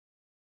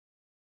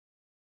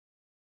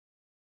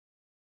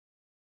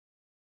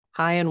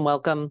Hi and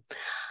welcome.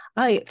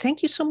 Hi,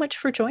 thank you so much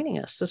for joining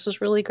us. This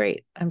is really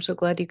great. I'm so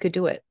glad you could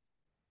do it.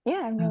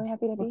 Yeah, I'm Uh, really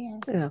happy to be here.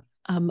 yeah.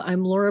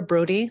 I'm Laura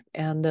Brody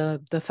and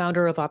the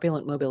founder of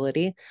Opulent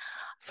Mobility.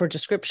 For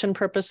description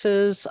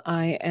purposes,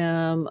 I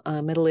am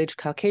a middle-aged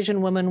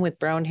Caucasian woman with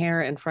brown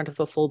hair in front of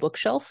a full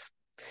bookshelf,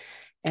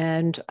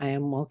 and I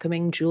am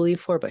welcoming Julie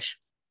Forbush.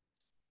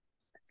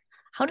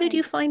 How did Hi.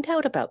 you find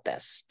out about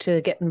this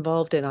to get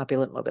involved in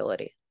Opulent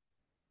Mobility?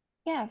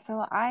 Yeah,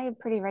 so I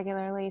pretty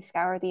regularly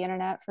scour the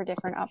internet for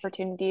different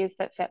opportunities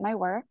that fit my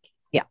work.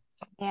 Yeah.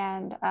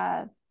 And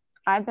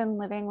I've been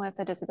living with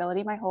a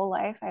disability my whole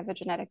life. I have a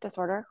genetic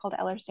disorder called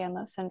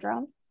Ehlers-Danlos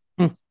Syndrome.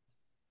 Mm,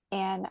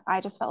 And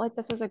I just felt like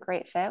this was a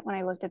great fit when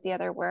I looked at the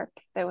other work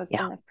that was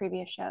yeah, in the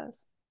previous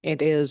shows.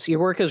 it is. Your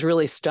work is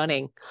really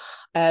stunning.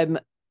 Um,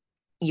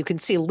 you can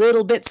see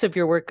little bits of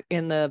your work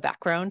in the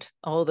background,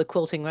 all the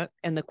quilting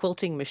and the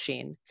quilting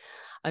machine.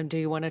 Do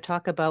you want to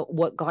talk about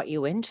what got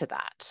you into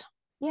that?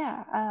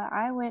 Yeah,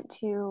 I went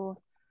to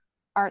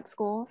art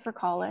school for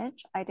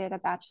college. I did a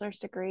bachelor's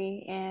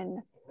degree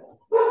in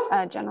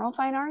general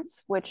fine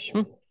arts, which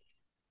Hmm,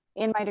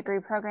 in my degree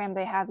program,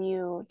 they have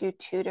you do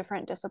two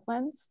different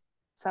disciplines.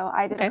 So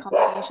I did a okay.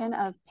 combination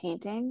of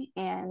painting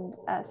and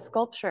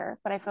sculpture,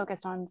 but I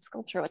focused on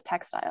sculpture with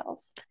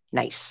textiles.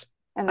 Nice.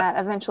 And Uh, that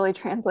eventually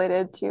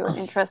translated to an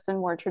interest in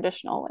more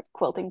traditional like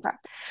quilting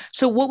practice.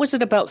 so, what was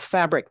it about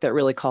fabric that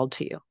really called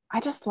to you? I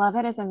just love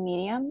it as a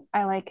medium.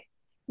 I like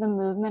the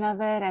movement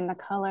of it and the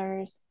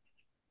colors,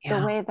 the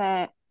Yeah. way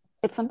that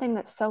it's something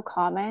that's so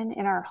common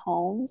in our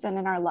homes and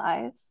in our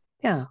lives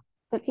Yeah.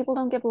 that people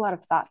don't give a lot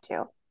of thought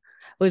to.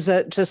 Was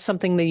that just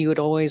something that you had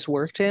always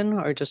worked in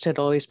or just had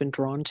always been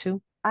drawn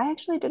to? I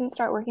actually didn't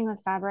start working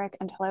with fabric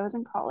until I was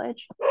in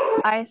college.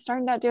 I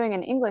started out doing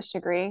an English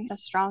degree, a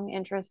strong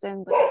interest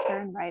in literature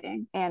and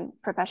writing, and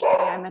professionally,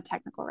 I'm a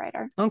technical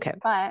writer. Okay.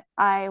 But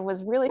I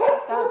was really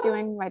stressed out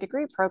doing my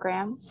degree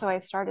program, so I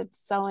started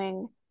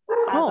sewing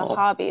as a Oh,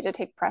 hobby to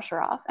take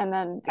pressure off and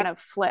then kind of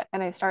flip,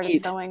 and I started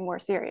neat. sewing more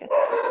serious.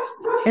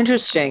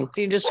 Interesting.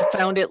 You just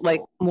found it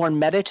like more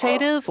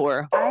meditative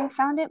or? I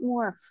found it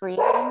more freeing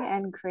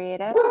and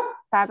creative.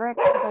 Fabric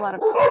has a lot of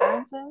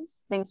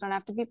tolerances. Things don't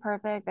have to be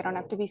perfect. They don't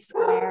have to be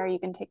square. You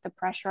can take the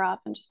pressure off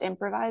and just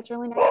improvise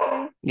really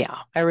nicely. Yeah,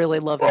 I really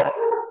love that.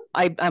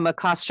 I'm a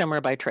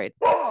costumer by trade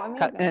Oh, and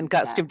amazing. Yeah.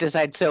 costume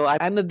design. So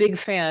I'm a big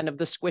fan of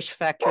the squish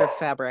factor of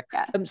fabric.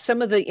 Yeah.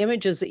 Some of the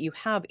images that you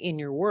have in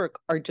your work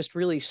are just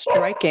really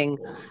striking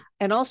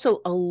and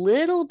also a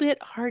little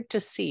bit hard to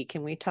see.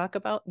 Can we talk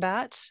about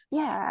that?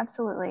 Yeah,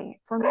 absolutely.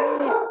 For me,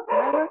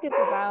 my work is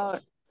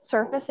about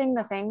surfacing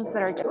the things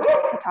that are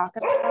difficult to talk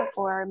about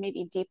or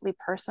maybe deeply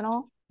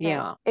personal. That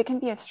Yeah. it can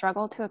be a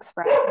struggle to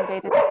express in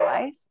day-to-day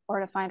life or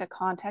to find a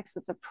context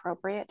that's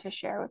appropriate to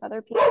share with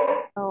other people.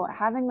 So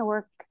having the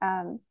work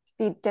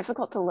be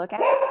difficult to look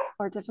at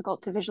or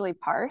difficult to visually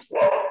parse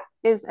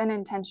is an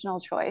intentional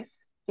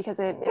choice because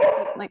it's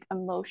like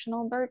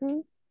emotional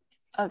burden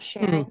of Hmm,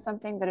 sharing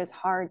something that is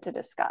hard to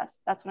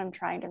discuss. That's what I'm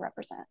trying to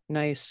represent.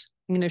 nice.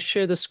 I'm going to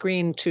share the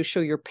screen to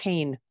show your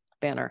pain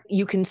banner.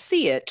 You can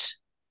see it,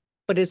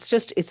 but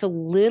it's a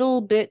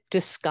little bit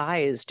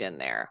disguised in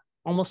there,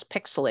 almost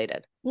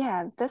pixelated.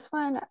 Yeah, this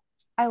one,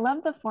 I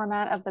love the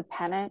format of the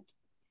pennant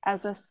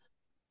as this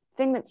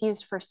thing that's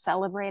used for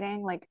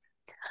celebrating like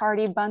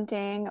party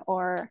bunting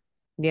or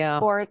Yeah.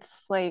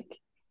 sports, like,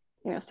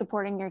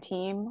 supporting your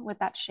team with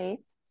that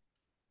shape.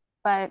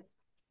 But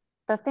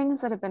the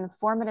things that have been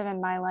formative in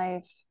my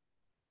life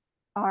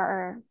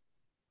are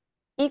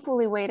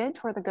equally weighted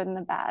toward the good and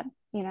the bad.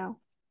 I've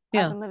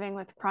Yeah. been living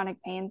with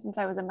chronic pain since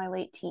I was in my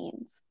late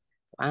teens.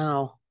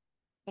 Wow.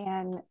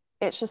 And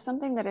it's just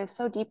something that is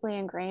so deeply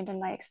ingrained in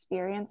my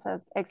experience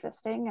of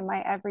existing in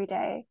my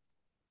everyday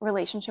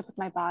relationship with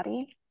my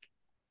body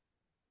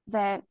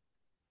that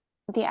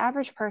the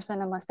average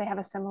person, unless they have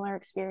a similar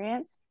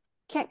experience,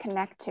 can't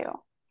connect to.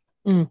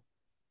 Mm.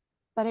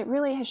 But it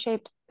really has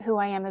shaped who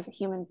I am as a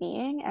human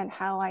being and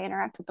how I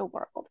interact with the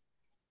world.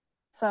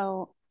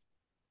 So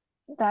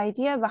the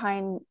idea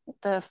behind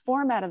the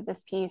format of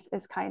this piece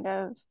is kind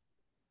of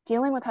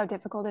dealing with how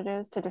difficult it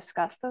is to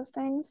discuss those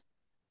things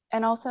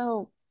and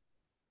also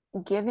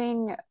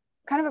giving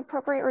kind of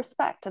appropriate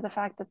respect to the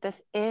fact that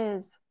this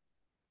is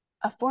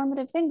a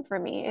formative thing for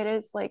me. It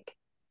is like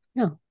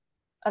Yeah.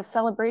 a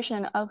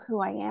celebration of who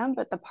I am,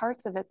 but the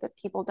parts of it that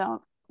people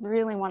don't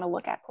really want to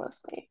look at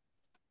closely.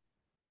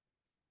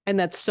 And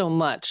that's so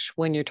much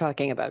when you're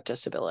talking about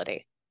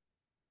disability,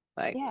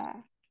 like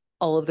Yeah.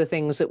 all of the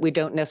things that we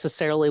don't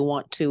necessarily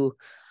want to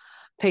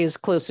pay as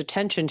close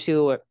attention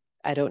to. Or,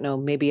 I don't know,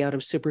 maybe out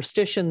of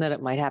superstition that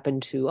it might happen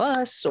to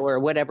us or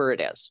whatever it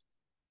is.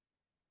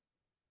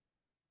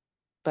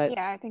 But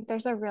Yeah, I think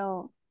there's a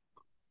real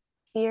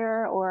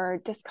fear or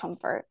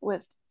discomfort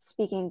with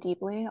speaking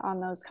deeply on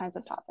those kinds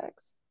of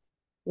topics.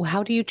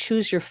 how do you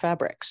choose your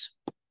fabrics?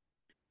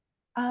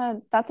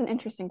 That's an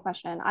interesting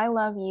question. I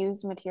love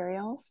used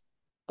materials.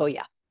 Oh,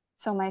 yeah.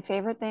 So my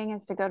favorite thing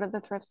is to go to the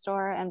thrift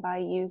store and buy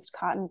used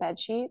cotton bed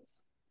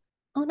sheets.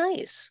 Oh,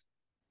 nice.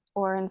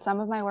 Or in some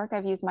of my work,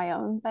 I've used my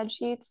own bed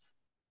sheets.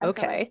 I feel like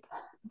Okay.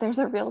 there's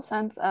a real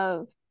sense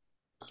of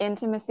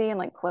intimacy and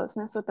like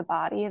closeness with the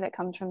body that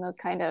comes from those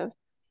kind of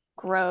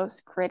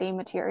gross, gritty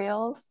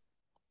materials.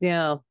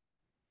 Yeah.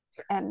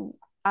 And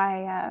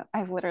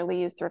I've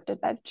literally used thrifted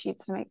bed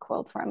sheets to make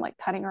quilts where I'm like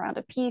cutting around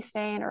a pee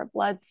stain or a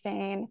blood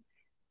stain.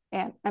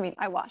 And I mean,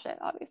 I wash it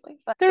obviously,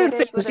 but There are it is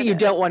things what that it you is.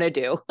 don't want to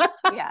do.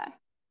 Yeah.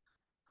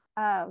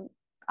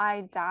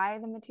 I dye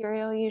the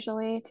material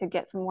usually to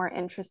get some more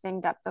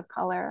interesting depth of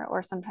color,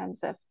 or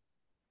sometimes if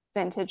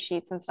vintage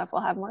sheets and stuff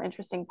will have more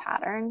interesting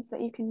patterns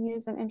that you can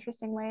use in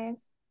interesting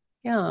ways.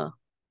 Yeah.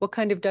 What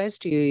kind of dyes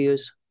do you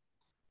use?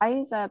 I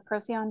use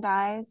Procyon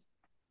dyes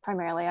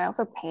primarily. I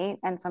also paint,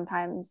 and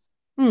sometimes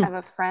Hmm. I have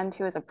a friend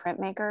who is a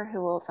printmaker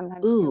who will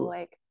sometimes do Ooh,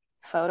 like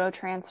photo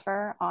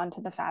transfer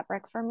onto the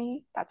fabric for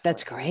me. That's really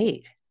that's fun.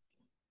 great.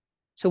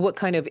 So what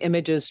kind of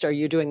images are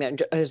you doing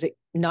that? Is it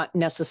not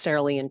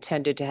necessarily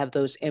intended to have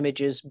those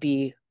images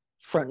be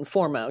front and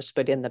foremost,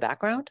 but in the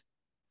background?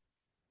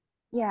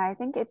 Yeah, I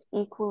think it's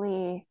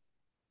equally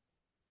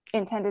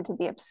intended to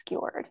be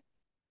obscured.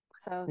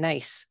 So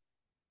Nice.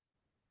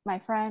 my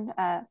friend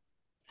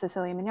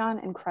Cecilia Mignon,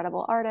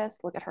 incredible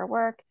artist. Look at her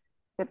work,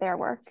 at their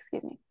work,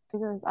 excuse me.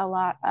 This is a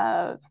lot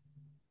of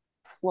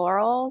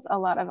florals, a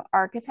lot of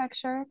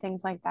architecture,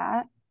 things like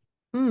that.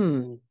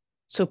 Hmm.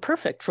 So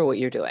perfect for what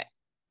you're doing.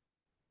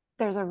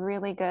 There's a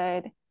really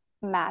good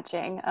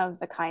matching of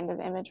the kind of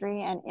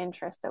imagery and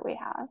interest that we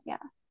have. Yeah.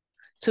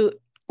 So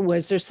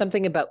was there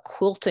something about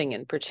quilting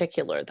in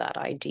particular, that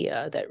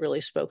idea that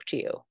really spoke to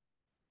you?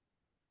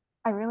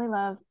 I really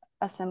love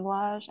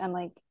assemblage and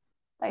like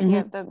the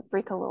idea Mm-hmm. of the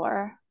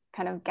bricoleur,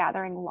 kind of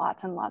gathering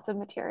lots and lots of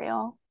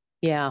material.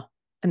 Yeah.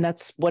 And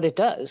that's what it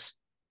does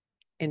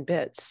in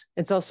bits.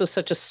 It's also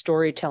such a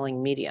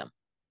storytelling medium.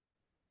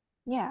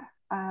 Yeah.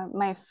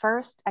 My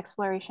first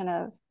exploration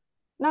of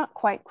not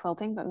quite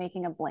quilting, but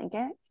making a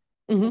blanket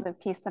Mm-hmm. was a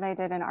piece that I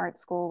did in art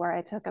school where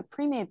I took a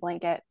pre-made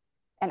blanket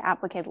and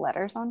appliqued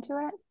letters onto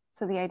it.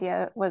 So the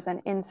idea was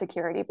an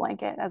insecurity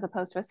blanket as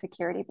opposed to a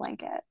security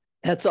blanket.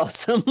 That's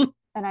awesome.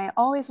 And I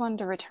always wanted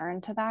to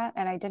return to that.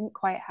 And I didn't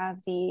quite have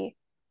the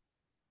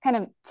kind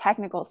of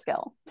technical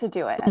skill to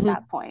do it at Mm-hmm.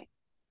 that point.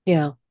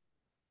 Yeah.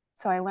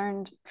 So I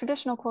learned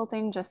traditional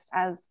quilting just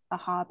as a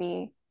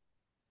hobby.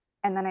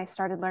 And then I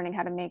started learning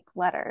how to make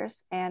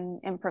letters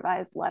and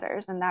improvised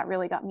letters. And that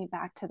really got me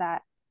back to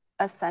that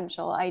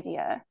essential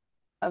idea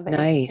of the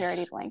insecurity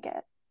Nice.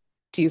 blanket.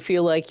 Do you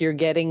feel like you're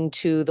getting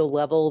to the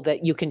level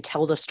that you can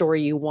tell the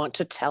story you want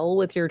to tell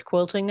with your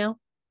quilting now?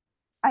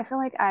 I feel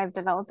like I've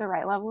developed the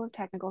right level of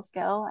technical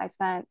skill. I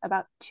spent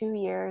about 2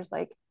 years,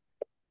 like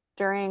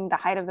during the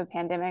height of the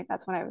pandemic.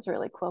 That's when I was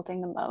really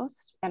quilting the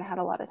most and had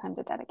a lot of time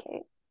to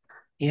dedicate.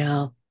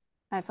 Yeah.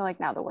 I feel like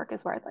now the work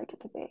is where I'd like it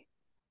to be.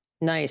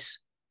 Nice.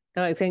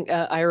 No, I think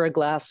Ira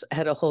Glass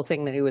had a whole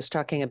thing that he was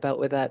talking about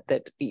with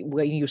that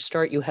when you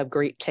start, you have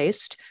great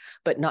taste,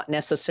 but not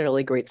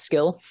necessarily great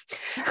skill.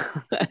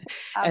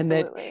 And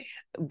Absolutely.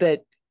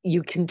 that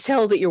you can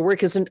tell that your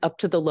work isn't up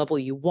to the level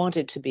you want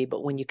it to be,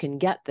 but when you can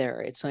get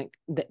there, it's like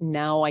that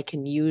now I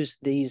can use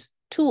these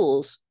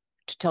tools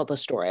to tell the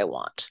story I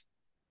want.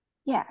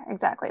 Yeah,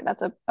 exactly.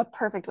 That's a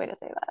perfect way to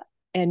say that.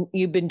 And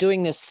you've been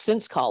doing this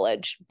since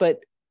college, but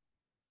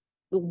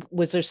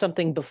was there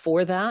something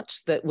before that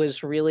that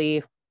was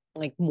really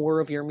like more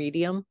of your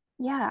medium?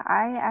 Yeah,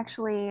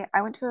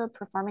 I went to a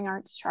performing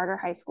arts charter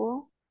high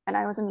school and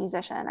I was a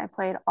musician. I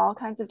played all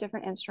kinds of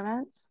different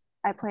instruments.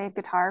 I played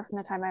guitar from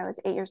the time I was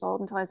 8 years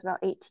old until I was about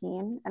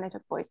 18, and I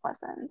took voice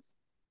lessons.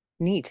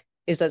 Neat.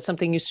 Is that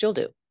something you still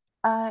do?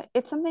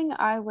 It's something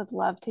I would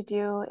love to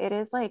do. It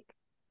is like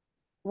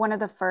one of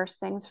the first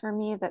things for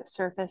me that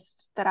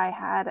surfaced that I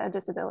had a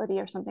disability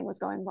or something was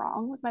going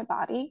wrong with my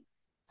body.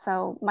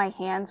 So my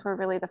hands were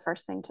really the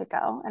first thing to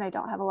go, and I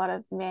don't have a lot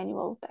of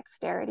manual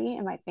dexterity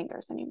in my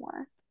fingers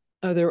anymore.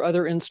 Are there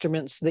other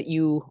instruments that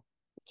you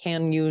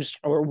can use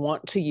or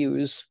want to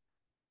use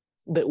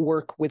that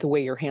work with the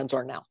way your hands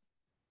are now?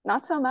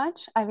 Not so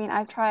much. I mean,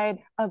 I've tried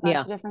a bunch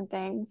Yeah. of different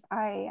things.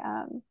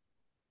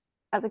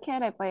 As a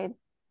kid, I played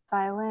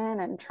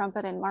violin and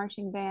trumpet and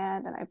marching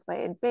band, and I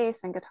played bass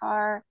and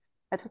guitar.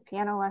 I took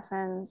piano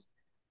lessons,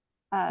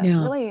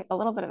 Yeah. really a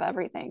little bit of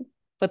everything.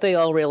 But they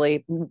all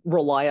really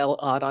rely a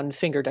lot on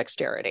finger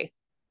dexterity.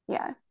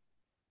 Yeah.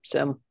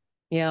 So,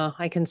 yeah,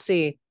 I can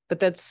see. But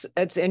that's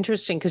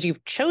interesting because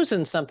you've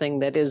chosen something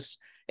that is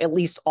at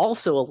least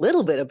also a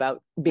little bit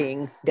about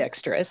being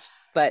dexterous,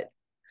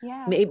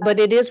 Yeah. but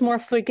it is more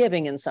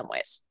forgiving in some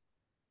ways.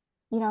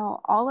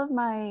 All of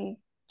my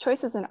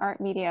choices in art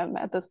medium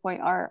at this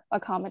point are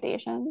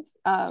accommodations.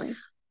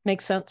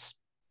 Makes sense.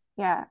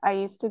 Yeah, I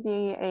used to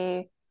be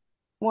a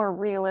more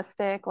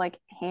realistic, like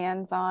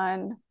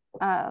hands-on,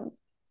 um,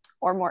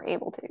 or more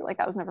able to. Like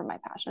that was never my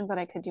passion, but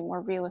I could do more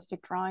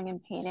realistic drawing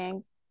and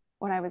painting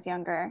when I was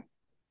younger.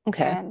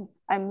 Okay. And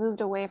I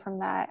moved away from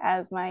that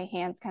as my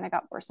hands kind of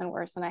got worse and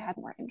worse and I had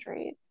more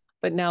injuries.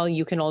 But now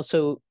you can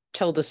also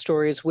tell the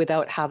stories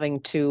without having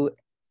to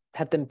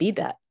have them be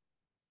that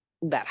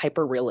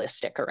hyper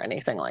realistic or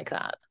anything like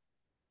that.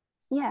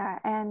 Yeah,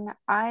 and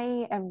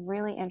I am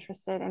really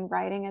interested in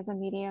writing as a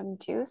medium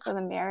too. So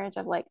the marriage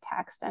of like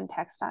text and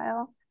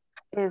textile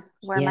is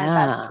where my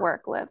best Yeah,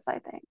 work lives, I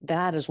think.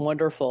 that is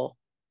wonderful.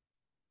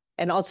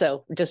 And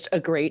also just a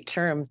great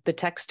term, the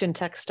text and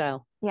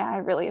textile. Yeah, I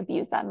really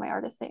abuse that in my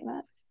artist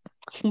statement.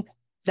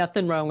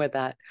 Nothing wrong with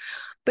that.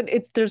 But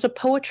there's a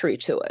poetry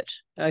to it.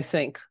 I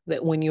think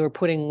that when you're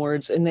putting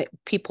words and that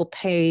people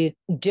pay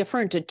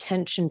different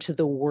attention to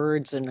the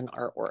words in an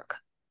artwork.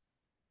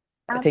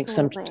 I think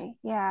Absolutely.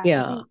 Yeah, I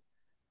yeah, think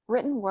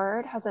written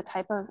word has a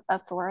type of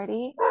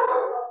authority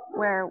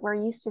where we're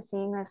used to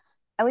seeing this,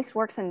 at least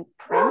works in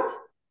print,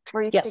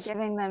 we're used to yes.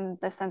 giving them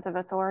the sense of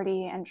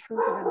authority and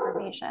truth of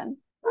information.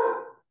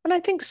 And I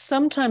think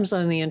sometimes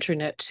on the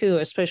internet too,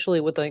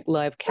 especially with like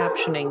live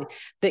captioning,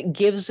 that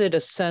gives it a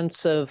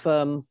sense of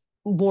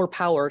more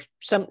power,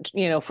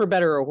 for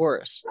better or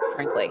worse,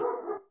 frankly.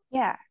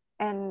 Yeah.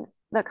 And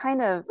the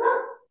kind of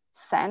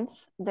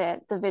sense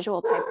that the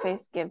visual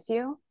typeface gives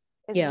you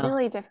is Yeah.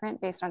 really different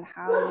based on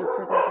how you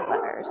present the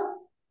letters.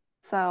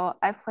 So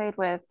I've played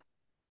with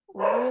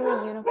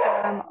really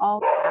uniform all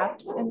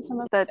caps in some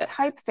of the Uh,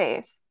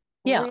 typeface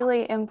Yeah.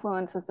 really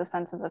influences the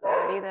sense of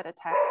authority that a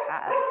text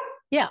has.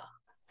 Yeah.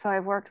 So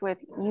I've worked with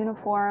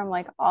uniform,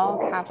 like all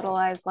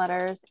capitalized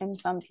letters in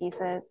some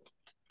pieces.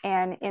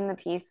 And in the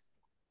piece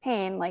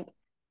pain, like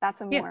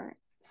that's a Yeah. more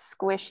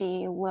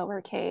squishy,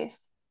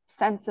 lowercase,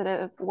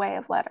 sensitive way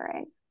of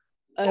lettering.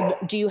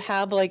 Do you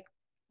have like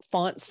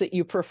fonts that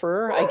you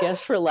prefer, I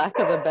guess, for lack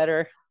of a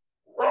better?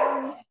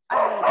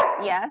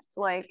 Yes,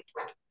 like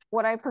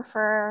what I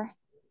prefer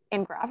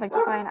in graphic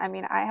design, I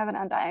mean, I have an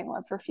undying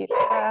love for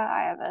Futura.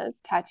 I have a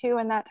tattoo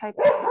in that type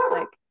of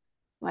like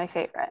my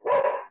favorite.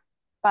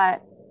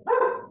 But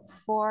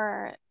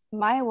for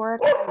my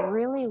work, I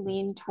really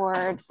lean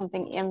toward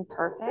something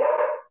imperfect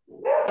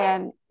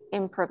and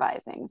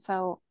improvising.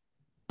 So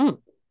Mm,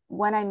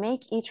 when I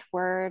make each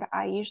word,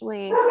 I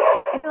do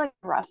like a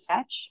rough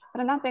sketch,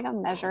 but I'm not big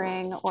on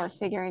measuring or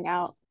figuring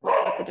out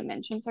what the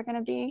dimensions are going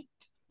to be.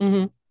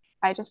 hmm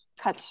I just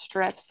cut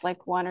strips,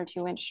 like 1 or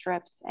 2 inch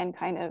strips, and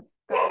kind of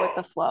go with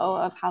the flow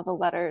of how the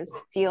letters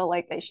feel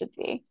like they should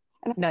be.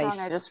 And if it's wrong, I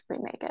Nice. just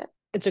remake it.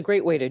 It's a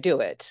great way to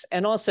do it.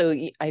 And also,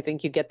 I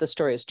think you get the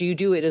stories. Do you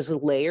do it as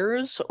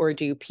layers or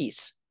do you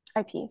piece?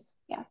 I piece,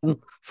 yeah.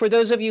 For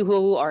those of you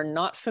who are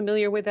not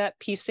familiar with that,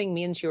 piecing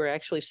means you're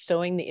actually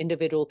sewing the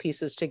individual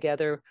pieces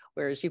together,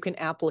 whereas you can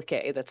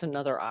applique. That's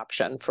another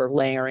option for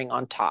layering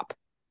on top.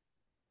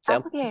 So,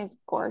 Applique is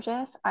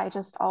gorgeous. I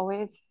just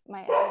always,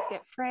 my edges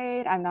get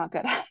frayed. I'm not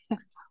good at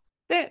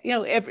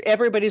it.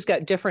 everybody's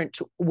got different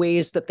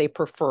ways that they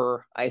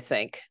prefer, I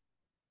think.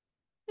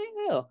 I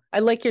know. I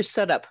like your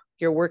setup,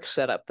 your work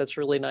setup. That's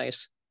really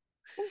nice.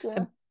 Thank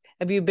Have, you.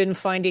 have you been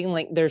finding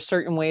like there's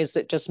certain ways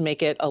that just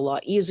make it a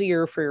lot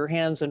easier for your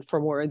hands and for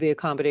more of the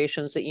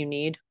accommodations that you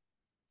need?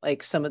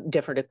 Like some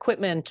different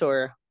equipment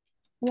or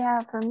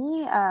Yeah, for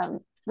me,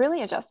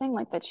 really adjusting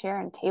like the chair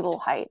and table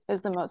height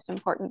is the most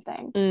important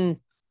thing, mm,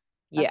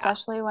 yeah.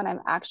 especially when I'm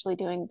actually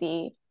doing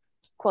the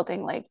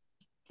quilting, like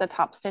the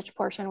top stitch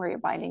portion where you're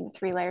binding the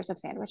 3 layers of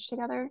sandwich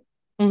together.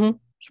 Mm-hmm.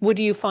 What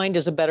do you find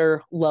is a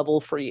better level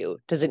for you?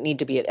 Does it need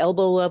to be at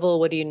elbow level?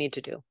 What do you need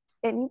to do?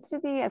 It needs to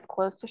be as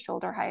close to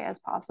shoulder height as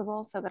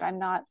possible so that I'm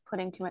not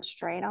putting too much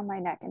strain on my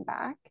neck and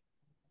back.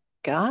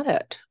 Got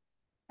it.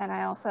 And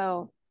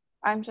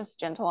I'm just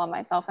gentle on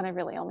myself and I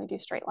really only do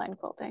straight line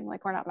quilting.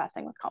 Like we're not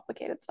messing with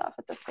complicated stuff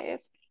at this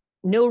phase.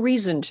 No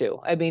reason to.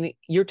 I mean,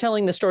 you're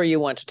telling the story you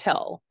want to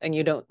tell,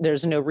 and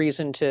there's no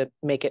reason to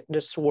make it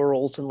just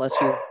swirls unless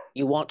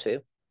you want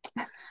to.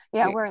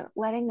 Yeah, we're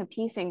letting the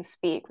piecing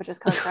speak, which is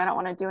because I don't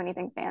want to do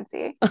anything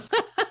fancy.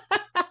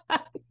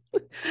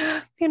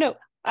 you know,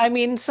 I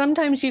mean,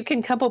 sometimes you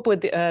can come up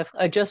with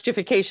a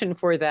justification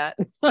for that.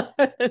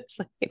 That's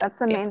the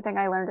Yeah. main thing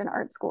I learned in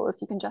art school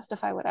is you can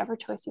justify whatever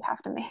choice you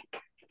have to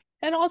make.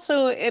 And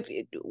also, if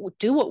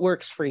do what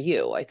works for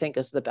you, I think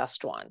is the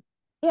best one.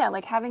 Yeah,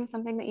 like having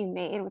something that you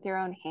made with your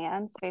own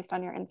hands based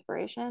on your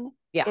inspiration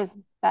Yeah, is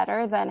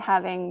better than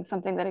having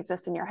something that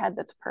exists in your head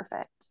that's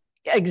perfect.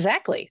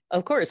 exactly.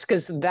 Of course,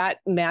 because that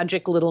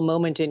magic little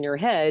moment in your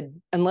head,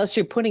 unless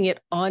you're putting it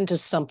onto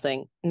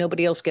something,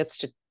 nobody else gets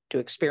to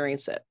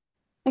experience it.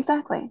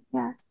 Exactly.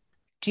 Yeah.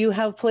 Do you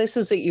have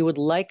places that you would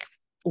like,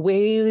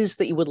 ways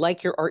that you would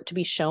like your art to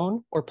be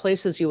shown, or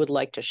places you would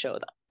like to show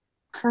them?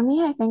 For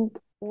me, I think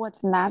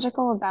what's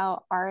magical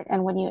about art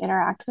and when you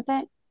interact with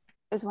it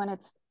is when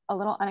it's a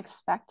little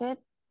unexpected,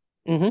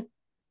 Mm-hmm.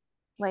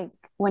 like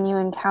when you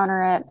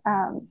encounter it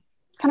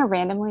kind of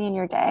randomly in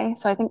your day.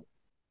 So I think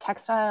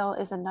textile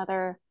is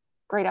another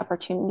great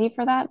opportunity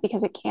for that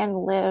because it can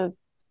live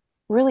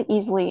really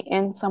easily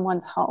in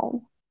someone's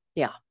home.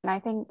 Yeah. And I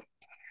think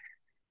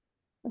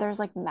there's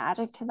like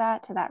magic to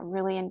that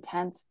really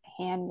intense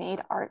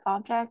handmade art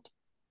object.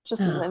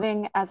 Just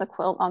living as a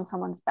quilt on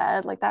someone's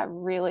bed, like that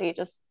really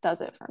just does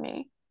it for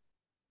me.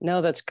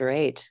 No, that's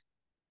great.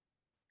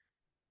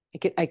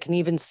 I can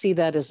even see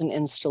that as an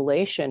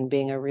installation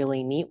being a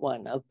really neat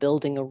one of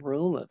building a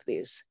room of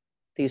these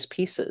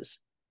pieces.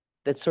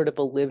 That's sort of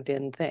a lived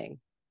in thing.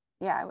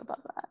 Yeah, I would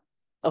love that.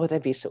 Oh,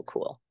 that'd be so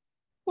cool.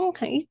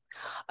 Okay.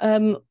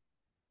 Um,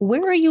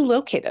 where are you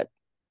located?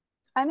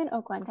 I'm in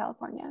Oakland,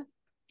 California.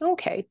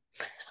 Okay.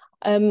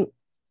 Um,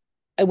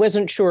 I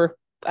wasn't sure.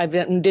 I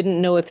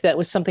didn't know if that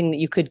was something that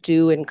you could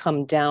do and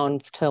come down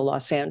to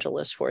Los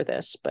Angeles for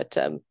this, but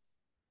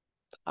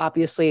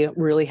obviously,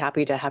 really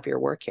happy to have your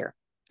work here.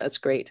 That's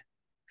great.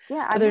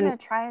 Yeah, I'm Other than gonna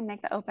try and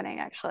make the opening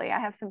actually. I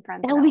have some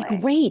friends that in would be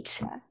LA. great.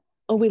 Yeah.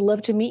 Oh, we'd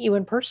love to meet you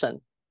in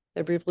person.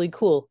 That'd be really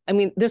cool. I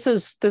mean, this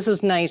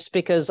is nice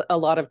because a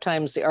lot of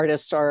times the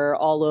artists are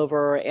all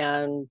over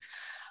and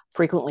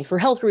frequently for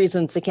health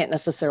reasons they can't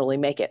necessarily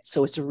make it.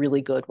 So it's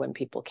really good when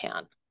people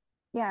can.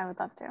 Yeah, I would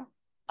love to.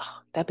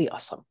 Oh, that'd be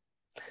awesome.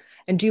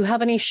 And do you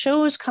have any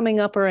shows coming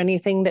up or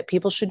anything that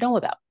people should know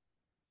about?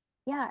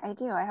 Yeah, I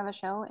do. I have a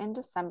show in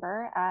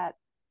December at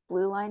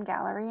Blue Line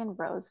Gallery in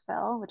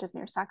Roseville, which is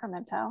near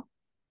Sacramento.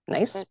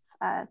 Nice. It's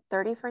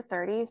 30 for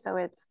 30. So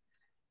it's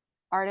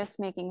artists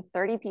making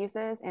 30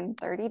 pieces in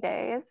 30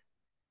 days.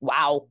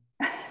 Wow.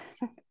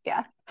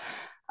 Yeah.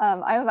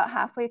 I'm about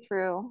halfway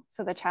through.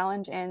 So the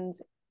challenge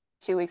ends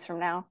 2 weeks from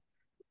now.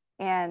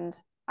 And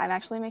I'm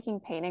actually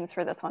making paintings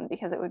for this one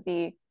because it would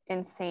be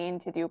insane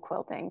to do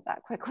quilting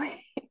that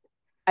quickly.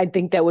 I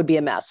think that would be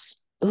a mess.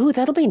 Ooh,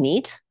 that'll be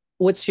neat.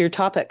 What's your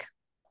topic?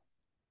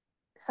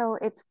 So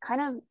it's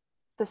kind of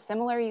the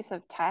similar use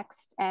of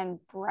text and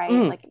bright,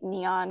 Mm, like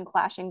neon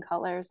clashing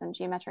colors and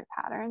geometric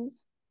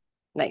patterns.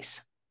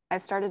 nice. I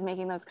started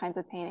making those kinds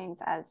of paintings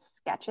as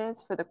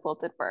sketches for the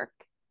quilted work.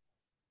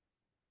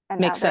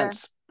 And now Makes they're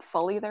sense.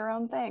 fully their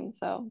own thing.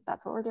 So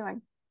that's what we're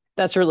doing.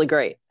 That's really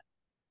great.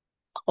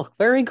 Oh,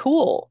 very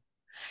cool.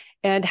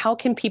 And how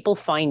can people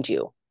find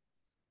you?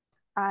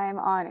 I'm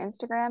on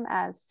Instagram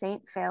as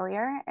Saint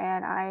Failure,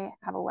 and I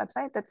have a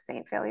website that's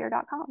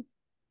saintfailure.com.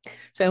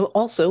 So,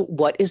 also,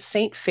 what is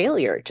Saint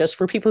Failure? Just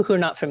for people who are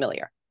not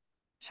familiar,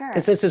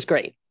 because Sure. this is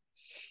great.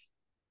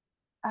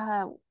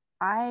 Uh,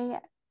 I,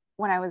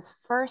 when I was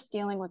first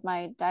dealing with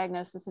my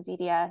diagnosis of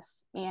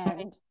EDS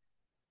and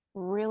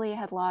really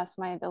had lost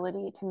my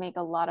ability to make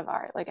a lot of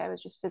art, like I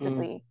was just Mm.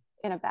 physically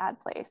in a bad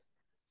place,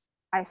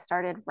 I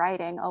started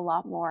writing a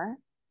lot more.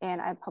 And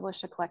I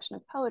published a collection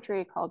of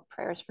poetry called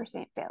Prayers for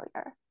Saint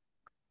Failure.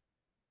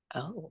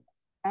 Oh,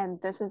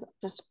 And this is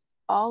just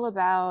all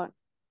about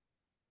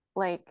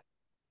like,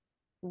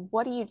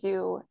 what do you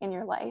do in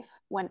your life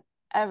when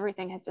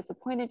everything has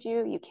disappointed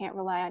you? You can't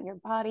rely on your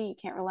body, you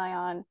can't rely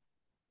on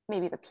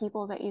maybe the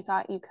people that you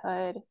thought you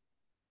could.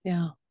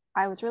 yeah.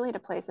 I was really at a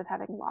place of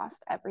having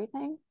lost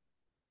everything.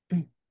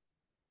 Mm.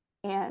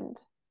 And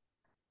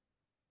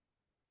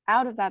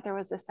out of that, there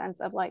was this sense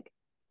of like,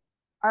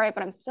 all right,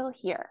 but I'm still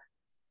here.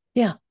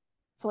 Yeah.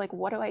 So, like,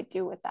 what do I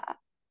do with that?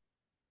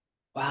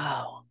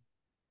 Wow.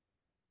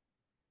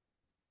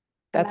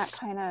 And that That's,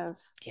 kind of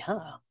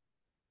yeah.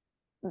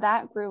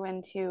 that grew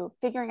into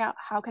figuring out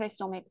how could I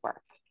still make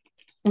work?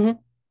 Hmm.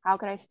 How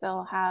could I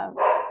still have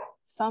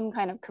some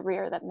kind of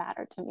career that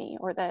mattered to me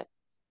or that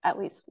at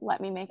least let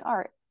me make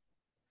art?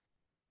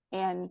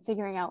 And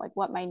figuring out like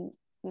what my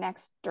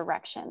next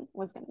direction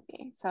was going to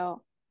be.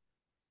 So,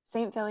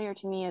 Saint Failure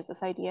to me is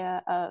this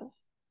idea of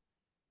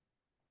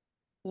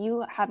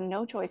you have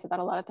no choice about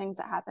a lot of things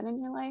that happen in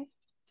your life,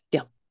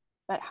 Yeah.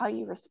 but how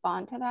you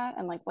respond to that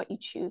and like what you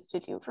choose to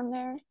do from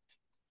there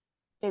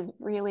is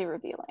really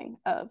revealing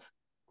of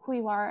who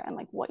you are and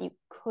like what you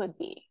could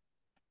be.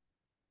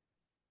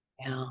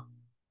 Yeah.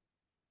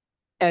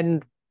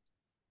 And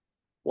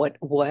what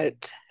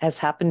has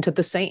happened to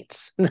the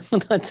saints?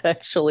 That's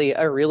actually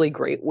a really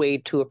great way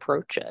to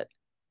approach it.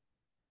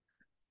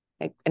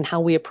 And how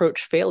we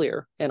approach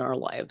failure in our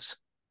lives.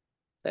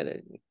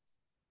 That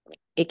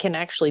it can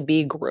actually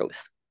be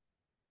growth.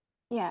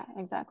 Yeah,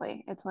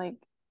 exactly. It's like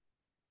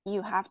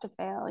you have to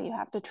fail, you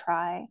have to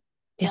try,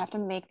 you Yeah. have to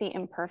make the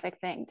imperfect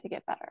thing to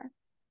get better.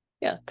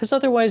 Yeah, because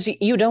otherwise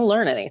you don't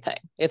learn anything.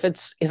 If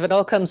it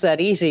all comes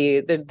that easy,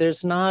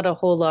 there's not a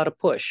whole lot of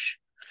push.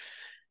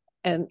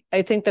 And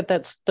I think that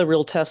that's the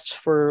real test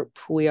for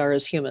who we are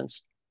as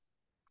humans.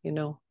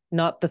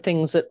 Not the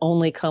things that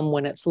only come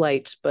when it's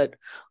light, but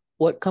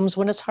what comes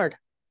when it's hard.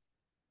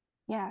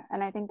 Yeah,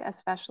 and I think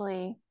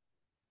especially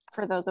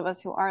for those of us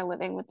who are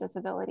living with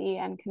disability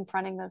and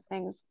confronting those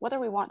things, whether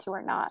we want to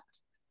or not,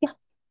 Yeah.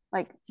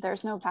 like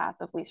there's no path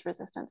of least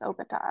resistance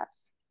open to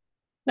us.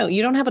 No,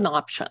 you don't have an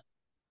option.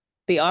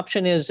 The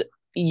option is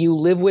you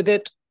live with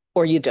it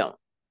or you don't.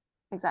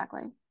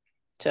 Exactly.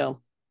 So,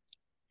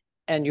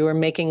 and you're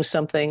making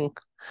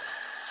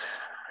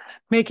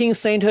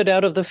sainthood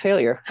out of the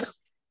failure,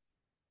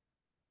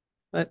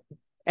 but,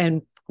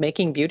 and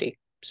making beauty.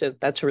 So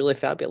that's really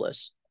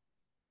fabulous.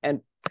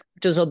 And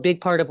just a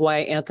big part of why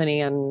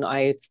Anthony and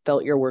I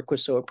felt your work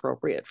was so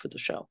appropriate for the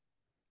show.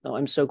 So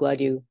I'm so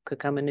glad you could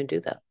come in and do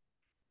that.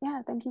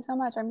 Yeah, thank you so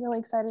much. I'm really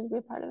excited to be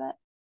a part of it.